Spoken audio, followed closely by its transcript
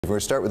We're going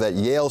to start with that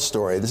Yale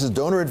story. This is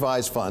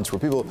donor-advised funds where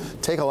people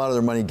take a lot of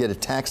their money, get a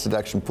tax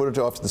deduction, put it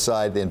off to the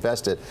side, they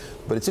invest it.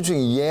 But it's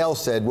interesting, Yale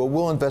said, well,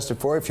 we'll invest it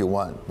for you if you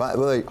want. But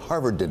well,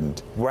 Harvard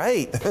didn't.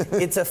 Right.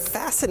 It's a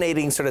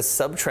fascinating sort of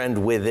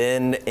sub-trend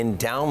within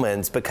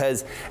endowments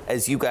because,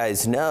 as you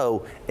guys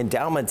know,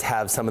 endowments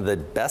have some of the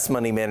best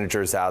money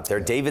managers out there.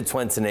 David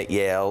Swensen at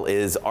Yale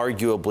is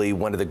arguably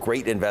one of the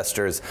great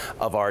investors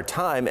of our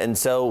time. And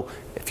so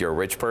if you're a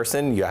rich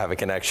person, you have a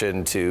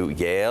connection to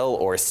Yale,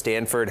 or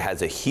Stanford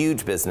has a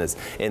huge business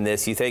in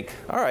this, you think,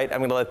 all right, I'm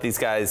going to let these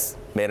guys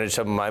manage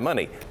some of my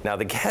money. Now,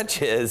 the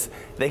catch is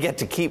they get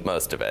to keep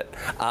most of it.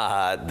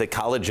 The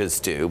colleges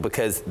do,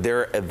 because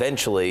they're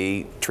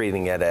eventually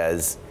treating it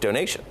as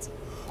donations.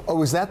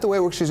 Oh, is that the way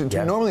it works?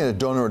 Yeah. Normally in a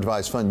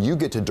donor-advised fund, you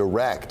get to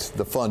direct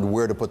the fund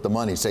where to put the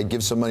money. Say,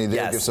 give some money there,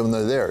 Yes. give some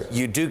money there.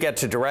 You do get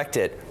to direct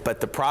it, but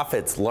the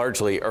profits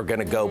largely are going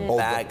to go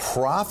back. Oh, the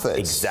profits.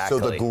 Exactly.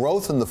 So the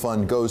growth in the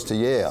fund goes to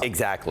Yale.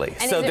 Exactly.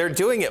 So they're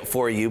doing it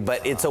for you,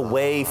 but it's a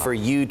way for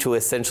you to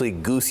essentially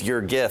goose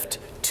your gift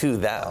to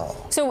them.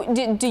 So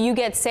do you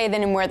get say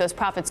then in where those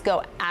profits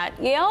go at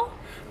Yale?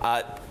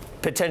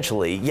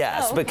 Potentially,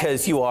 yes, Oh, okay.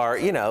 because you are,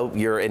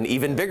 you're an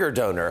even bigger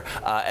donor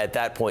at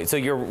that point. So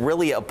you're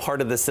really a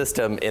part of the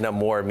system in a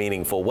more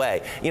meaningful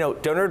way.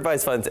 Donor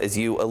advised funds, as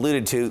you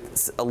alluded to,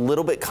 a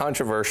little bit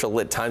controversial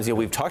at times.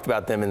 We've talked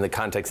about them in the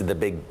context of the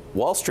big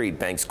Wall Street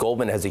banks.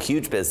 Goldman has a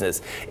huge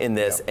business in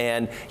this,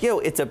 and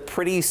it's a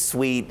pretty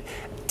sweet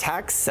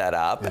tax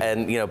setup,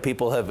 and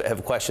people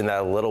have questioned that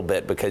a little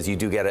bit because you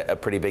do get a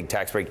pretty big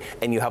tax break,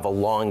 and you have a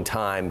long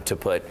time to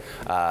put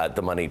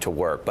the money to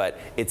work. But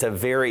it's a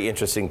very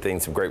interesting thing.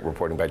 Some great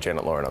reporting by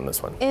Janet Lauren on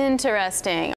this one. Interesting.